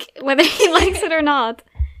 Like, whether he likes it or not,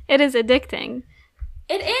 it is addicting.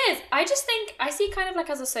 It is. I just think, I see kind of like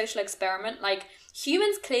as a social experiment, like,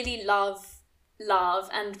 humans clearly love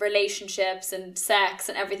and relationships and sex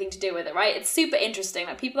and everything to do with it, right? It's super interesting.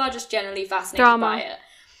 Like, people are just generally fascinated by it.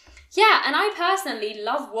 Yeah, and I personally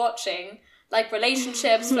love watching, like,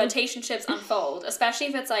 relationships, flirtationships unfold, especially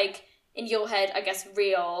if it's, like, in your head, I guess,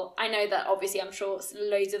 real. I know that obviously I'm sure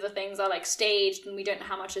loads of the things are like staged and we don't know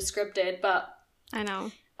how much is scripted, but I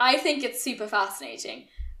know. I think it's super fascinating.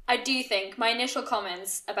 I do think my initial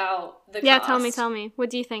comments about the cast. Yeah, tell me. What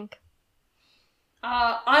do you think?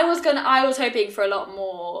 I was hoping for a lot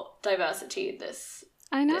more diversity this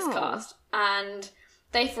cast, and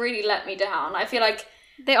they've really let me down. I feel like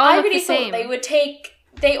they all look the same.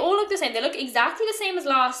 They all look the same. They look exactly the same as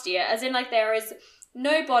last year, as in, like, there is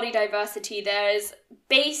no body diversity. There's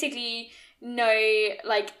basically no,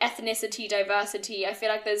 like, ethnicity diversity. I feel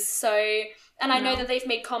like there's and I know that they've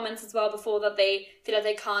made comments as well before that they feel like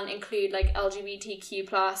they can't include, like, LGBTQ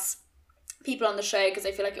plus people on the show because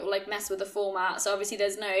they feel like it will, like, mess with the format. So obviously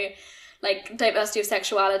there's no, like, diversity of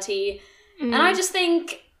sexuality. And I just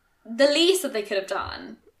think the least that they could have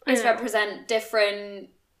done is represent different,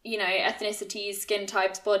 you know, ethnicities, skin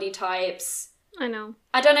types, body types. I know.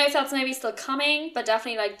 I don't know if that's maybe still coming, but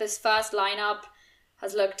definitely like this first lineup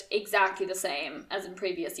has looked exactly the same as in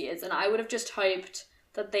previous years. And I would have just hoped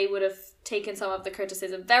that they would have taken some of the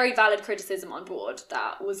criticism, very valid criticism, on board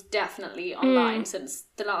that was definitely online since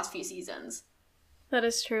the last few seasons. That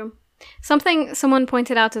is true. Something someone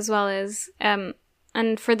pointed out as well is,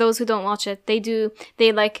 and for those who don't watch it,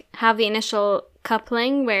 they like have the initial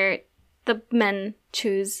coupling where the men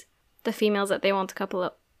choose the females that they want to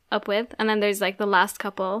couple up with, and then there's like the last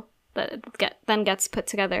couple that then gets put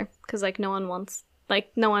together because like no one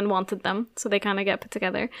wanted them, so they kind of get put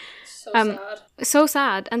together. So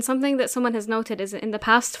sad. And something that someone has noted is in the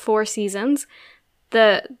past 4 seasons,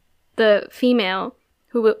 the female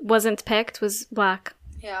who wasn't picked was black.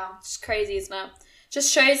 Yeah, it's crazy, isn't it?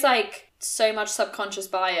 Just shows like so much subconscious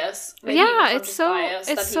bias. It's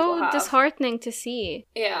so disheartening to see.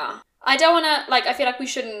 Yeah. I don't want to, like, I feel like we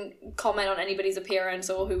shouldn't comment on anybody's appearance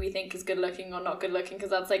or who we think is good looking or not good looking, because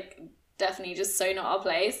that's like definitely just so not our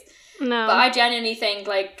place. No. But I genuinely think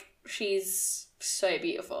like she's so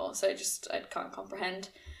beautiful. So I can't comprehend.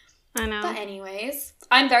 I know. But anyways,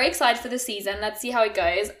 I'm very excited for the season. Let's see how it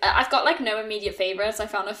goes. I've got like no immediate favourites. I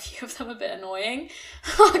found a few of them a bit annoying.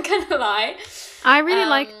 I'm not gonna lie. I really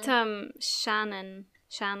liked Shannon.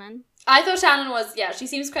 I thought Shannon was, she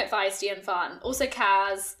seems quite feisty and fun. Also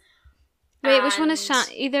Kaz. Wait, which one is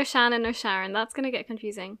Either Shannon or Sharon. That's gonna get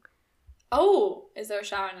confusing. Oh, is there a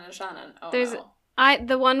Sharon and a Shannon? Oh, there's no.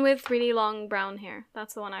 The one with really long brown hair.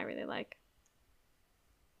 That's the one I really like.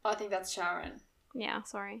 Oh, I think that's Sharon. Yeah,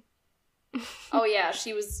 sorry. Oh yeah,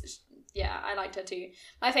 she was. Yeah, I liked her too.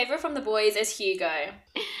 My favorite from the boys is Hugo.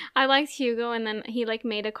 I liked Hugo, and then he like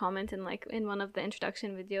made a comment in one of the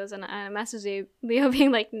introduction videos, and I messaged Leo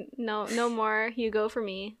being like, no more Hugo for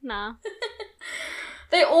me, nah.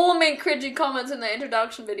 They all make cringy comments in the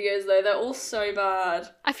introduction videos though. They're all so bad.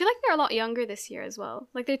 I feel like they're a lot younger this year as well.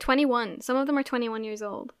 Like they're 21. Some of them are 21 years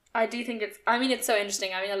old. I do think it's so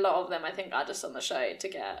interesting. I mean, a lot of them I think are just on the show to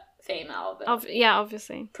get fame out of it. Yeah,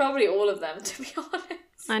 obviously. Probably all of them, to be honest.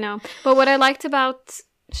 I know. But what I liked about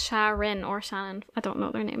Sharon or Shannon, I don't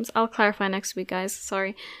know their names. I'll clarify next week, guys.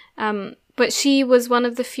 Sorry. But she was one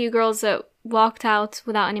of the few girls that walked out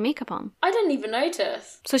without any makeup on. I didn't even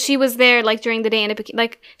notice. So she was there like during the day, and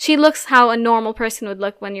like she looks how a normal person would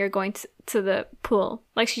look when you're going to the pool.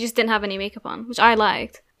 Like she just didn't have any makeup on, which I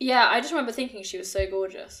liked. Yeah, I just remember thinking she was so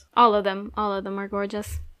gorgeous. All of them are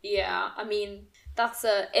gorgeous. Yeah, I mean,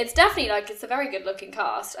 it's definitely like, it's a very good looking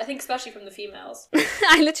cast. I think especially from the females.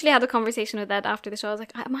 I literally had a conversation with Ed after the show. I was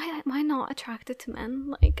like, am I not attracted to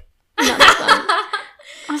men? Like,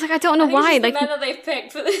 I was like, I don't know why. It's like the men that they've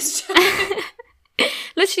picked for this show.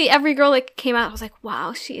 Literally every girl like came out, I was like,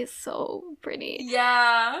 wow, she is so pretty.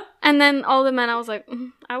 Yeah. And then all the men, I was like,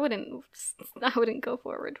 I wouldn't go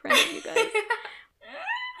forward for any of you guys.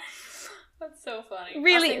 That's so funny.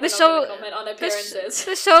 Really, the show comment on appearances.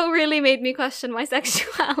 The show really made me question my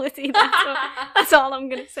sexuality. That's all I'm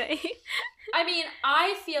gonna say. I mean,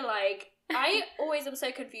 I feel like I always am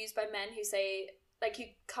so confused by men who say, like, you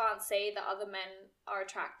can't say that other men are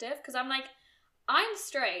attractive, because I'm like, I'm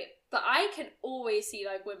straight, but I can always see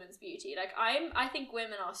like women's beauty. Like I think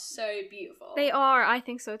women are so beautiful. They are. I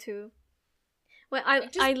think so too. Well,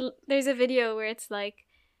 there's a video where it's like,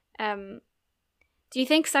 do you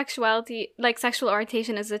think sexual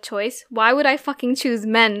orientation is a choice? Why would I fucking choose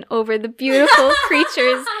men over the beautiful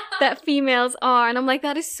creatures that females are? And I'm like,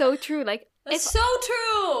 that is so true. Like, it's so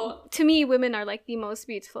true. To me, women are like the most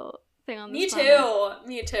beautiful thing on this planet.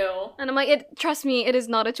 Me too. And I'm like, trust me, it is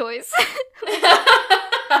not a choice.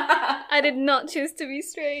 I did not choose to be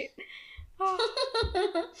straight.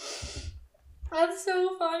 That's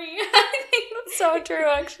so funny. I think that's so true,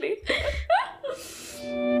 actually.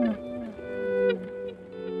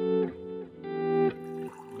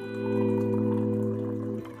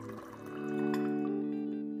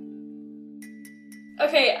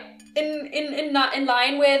 Okay, in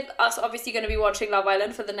line with us obviously going to be watching Love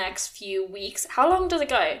Island for the next few weeks. How long does it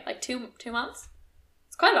go? Like two months?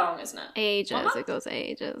 It's quite long, isn't it? Ages. It goes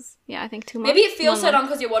ages. Yeah, I think 2 months. Maybe it feels so long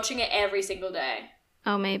because you're watching it every single day.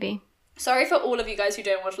 Oh, maybe. Sorry for all of you guys who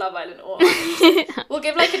don't watch Love Island or we'll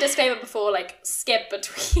give like a disclaimer before, like skip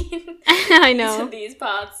between I know. these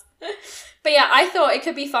parts. But yeah, I thought it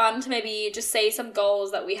could be fun to maybe just say some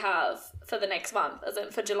goals that we have for the next month, as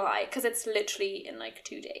in for July, because it's literally in like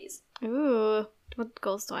 2 days. Ooh, what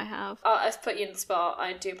goals do I have? I've put you in the spot.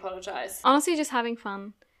 I do apologise. Honestly, just having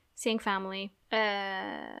fun, seeing family,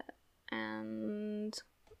 and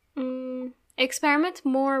experiment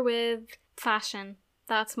more with fashion.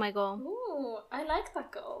 That's my goal. Oh, I like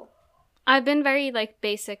that goal. I've been very like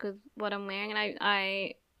basic with what I'm wearing, and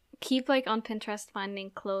I keep like on Pinterest finding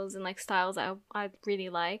clothes and like styles that I really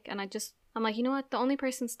like, and I'm like, you know what? The only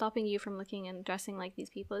person stopping you from looking and dressing like these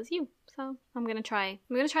people is you. So I'm gonna try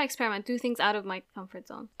experiment, do things out of my comfort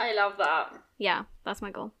zone. I love that. Yeah, that's my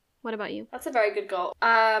goal. What about you? That's a very good goal.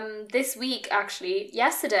 This week, actually,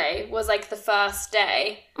 yesterday was like the first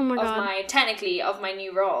day Oh my God. of my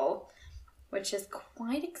new role, which is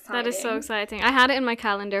quite exciting. That is so exciting. I had it in my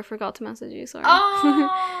calendar, forgot to message you, sorry.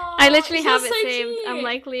 Oh, I literally have it so saved. cute. I'm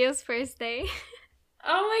like Leo's first day.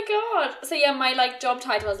 Oh my God. So yeah, my like job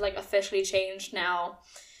title has like officially changed now.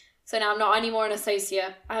 So now I'm not anymore an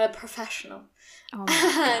associate. I'm a professional. Oh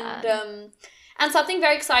my God. And something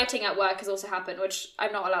very exciting at work has also happened, which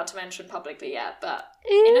I'm not allowed to mention publicly yet, but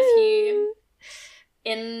Ooh.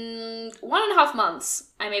 in 1.5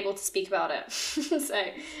 months, I'm able to speak about it. So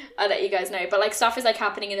I'll let you guys know. But like stuff is like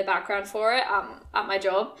happening in the background for it at my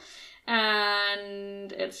job.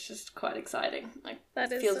 And it's just quite exciting. Like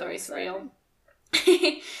That it is feels so very exciting.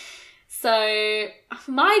 surreal. So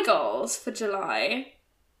my goals for July,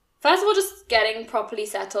 first of all, just getting properly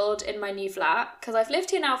settled in my new flat, because I've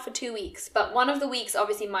lived here now for 2 weeks, but one of the weeks,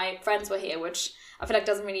 obviously, my friends were here, which I feel like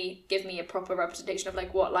doesn't really give me a proper representation of,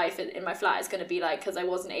 like, what life in my flat is going to be like, because I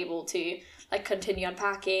wasn't able to, like, continue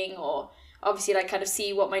unpacking or, obviously, like, kind of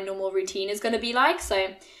see what my normal routine is going to be like,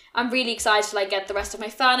 so I'm really excited to, like, get the rest of my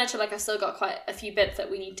furniture, like, I've still got quite a few bits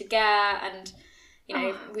that we need to get, and, you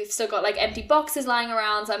know, we've still got, like, empty boxes lying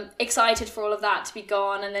around, so I'm excited for all of that to be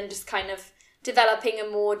gone, and then just kind of developing a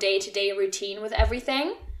more day-to-day routine with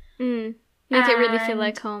everything. Make it really feel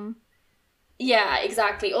like home. Yeah,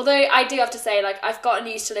 exactly. Although I do have to say, like, I've gotten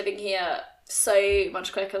used to living here so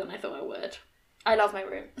much quicker than I thought I would. I love my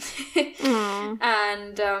room.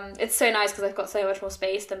 And it's so nice because I've got so much more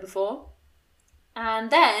space than before.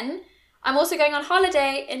 And then I'm also going on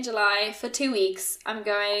holiday in July for 2 weeks. I'm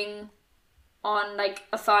going on, like,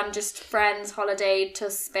 a fun, just friends holiday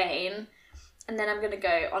to Spain. And then I'm going to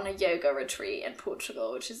go on a yoga retreat in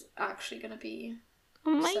Portugal, which is actually going to be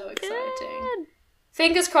so exciting.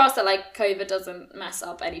 Fingers crossed that, like, COVID doesn't mess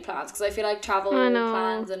up any plans, because I feel like travel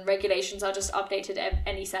plans and regulations are just updated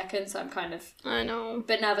any second, so I'm kind of a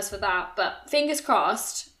bit nervous for that. But fingers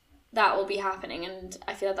crossed that will be happening, and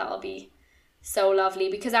I feel like that will be so lovely,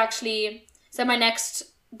 because actually, so my next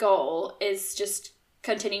goal is just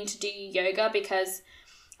continuing to do yoga, because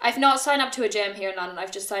I've not signed up to a gym here in London.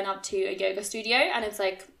 I've just signed up to a yoga studio, and it's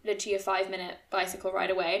like literally a 5-minute bicycle ride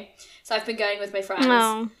away. So I've been going with my friends,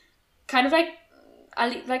 kind of like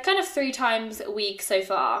kind of 3 times a week so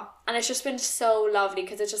far, and it's just been so lovely,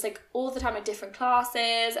 because it's just like all the time at different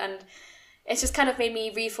classes, and it's just kind of made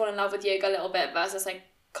me re-fall in love with yoga a little bit versus like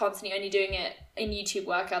constantly only doing it in YouTube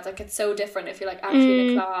workouts. Like, it's so different if you're like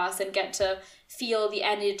actually in a class and get to feel the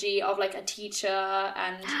energy of like a teacher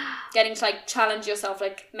and getting to like challenge yourself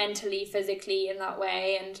like mentally, physically in that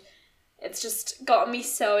way. And it's just got me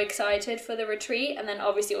so excited for the retreat. And then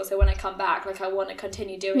obviously also when I come back, like I want to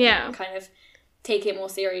continue doing it and kind of take it more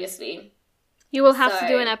seriously. You will have to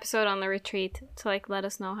do an episode on the retreat to like let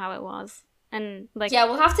us know how it was. And like, yeah,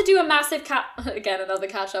 we'll have to do a massive another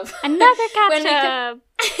catch up. Another catch up.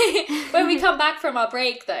 When we come back from our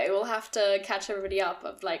break, though, we'll have to catch everybody up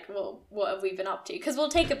of like, well, what have we been up to? Because we'll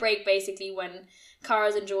take a break basically when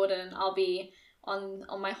Cara's in Jordan. I'll be on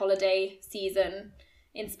my holiday season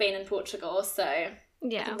in Spain and Portugal, so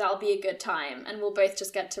yeah, I think that'll be a good time, and we'll both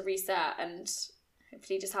just get to reset and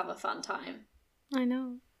hopefully just have a fun time. I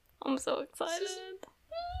know. I'm so excited.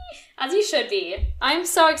 As you should be. I'm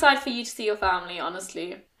so excited for you to see your family,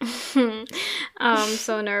 honestly. I'm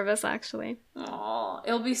so nervous, actually. Oh,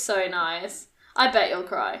 it'll be so nice. I bet you'll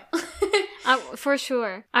cry. For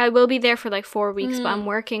sure. I will be there for like 4 weeks, but I'm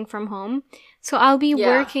working from home. So I'll be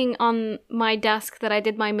working on my desk that I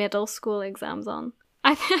did my middle school exams on.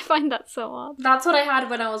 I find that so odd. That's what I had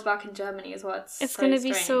when I was back in Germany as well. It's so going to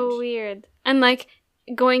be so weird. And like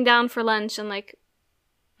going down for lunch and like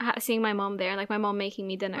seeing my mom there, like my mom making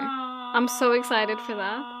me dinner. Aww, I'm so excited for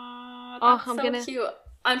that. That's so cute.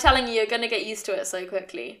 I'm telling you, you're gonna get used to it so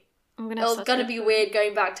quickly. It's gonna be weird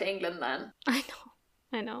going back to England then.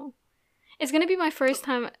 I know. It's gonna be my first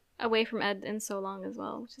time away from Ed in so long as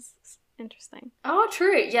well, which is interesting. Oh,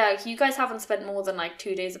 true. Yeah, you guys haven't spent more than like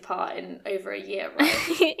 2 days apart in over a year,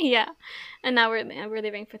 right? Yeah, and now we're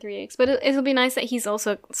living for 3 weeks. But it'll be nice that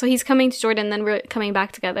he's coming to Jordan, then we're coming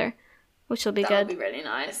back together. Which will be good. That'll be really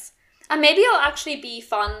nice. And maybe it'll actually be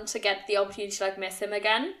fun to get the opportunity to, like, miss him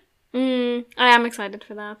again. I am excited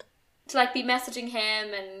for that. To, like, be messaging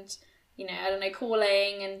him and, you know, I don't know,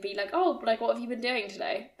 calling and be like, oh, like, what have you been doing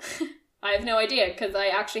today? I have no idea because I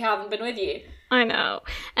actually haven't been with you. I know.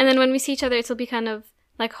 And then when we see each other, it'll be kind of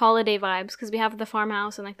like holiday vibes because we have the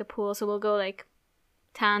farmhouse and like the pool, so we'll go like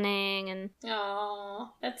tanning and...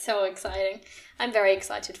 Oh, that's so exciting. I'm very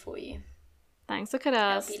excited for you. Thanks. Look at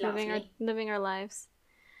us lovely. living our lives.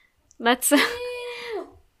 Let's...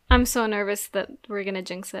 I'm so nervous that we're gonna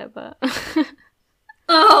jinx it, but...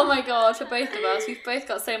 Oh my god, for both of us. We've both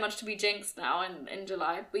got so much to be jinxed now in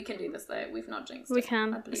July. We can do this though. We've not jinxed We it.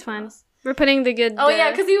 can. It's fine. We're putting the good... Oh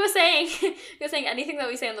yeah, because you were saying anything that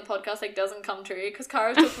we say on the podcast like doesn't come true. Because Cara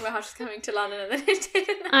was talking about how she's coming to London and then it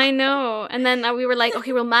didn't. I know. And then we were like,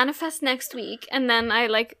 okay, we'll manifest next week. And then I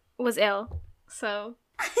like was ill. So...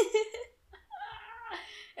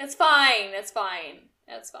 It's fine. It's fine.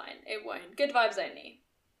 It won't. Good vibes only.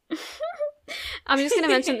 I'm just going to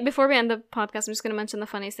mention, before we end the podcast, I'm just going to mention the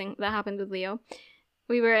funniest thing that happened with Leo.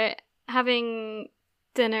 We were having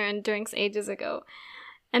dinner and drinks ages ago.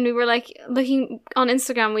 And we were like looking on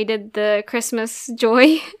Instagram, we did the Christmas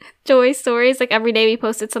joy stories. Like every day we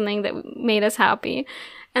posted something that made us happy.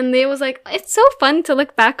 And Leo was like, it's so fun to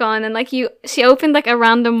look back on. And like she opened like a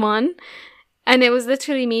random one. And it was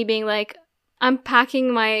literally me being like, I'm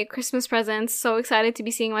packing my Christmas presents, so excited to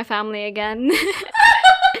be seeing my family again.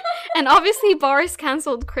 And obviously Boris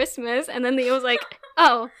cancelled Christmas, and then Leo was like,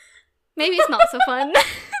 oh, maybe it's not so fun. And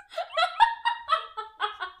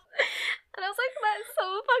I was like, that's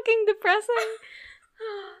so fucking depressing.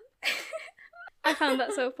 I found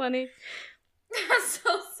that so funny. That's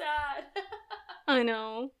so sad. I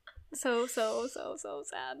know. So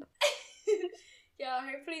sad. Yeah,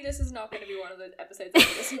 hopefully this is not going to be one of those episodes that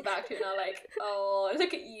we listen back to and are like, oh,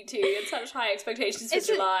 look at you two, you had such high expectations for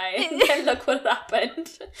July, and look what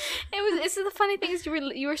happened. It's the funny thing is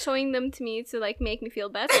you were showing them to me to like make me feel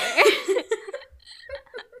better.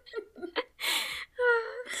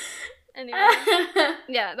 Anyway,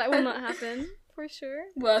 yeah, that will not happen for sure.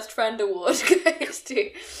 Worst friend award goes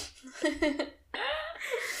to.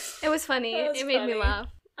 It was funny. It made me laugh.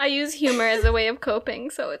 I use humor as a way of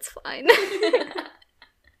coping, so it's fine.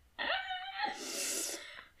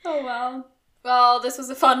 Oh well. Well, this was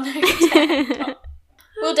a fun night.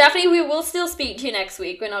 We will still speak to you next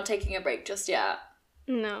week. We're not taking a break just yet.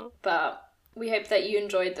 No. But we hope that you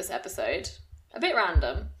enjoyed this episode. A bit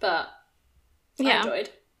random, but yeah. I enjoyed.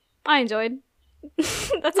 I enjoyed.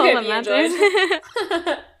 That's all that matters.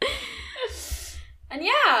 And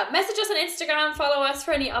yeah, message us on Instagram, follow us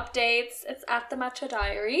for any updates. It's at the Matcha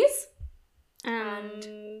Diaries.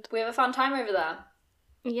 And we have a fun time over there.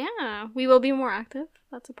 Yeah, we will be more active.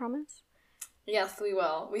 That's a promise. Yes, we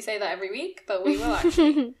will. We say that every week, but we will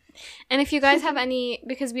actually. And if you guys have any,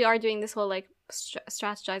 because we are doing this whole like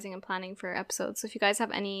strategizing and planning for episodes, so if you guys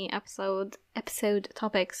have any episode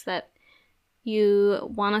topics that you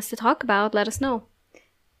want us to talk about, let us know.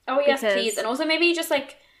 Oh yes, please. And also maybe just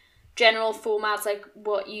like general formats, like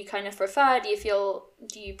what you kind of prefer. Do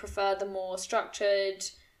you prefer the more structured,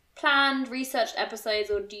 planned, researched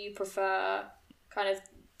episodes, or do you prefer kind of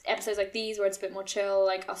episodes like these where it's a bit more chill,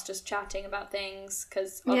 like us just chatting about things?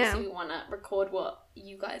 Because obviously we want to record what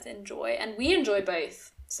you guys enjoy, and we enjoy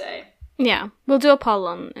both. So yeah, we'll do a poll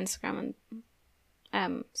on Instagram,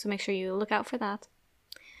 and so make sure you look out for that.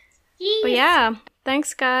 Yes. But yeah,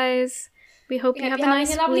 thanks guys. We hope you have a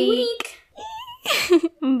nice lovely week.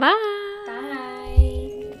 Bye.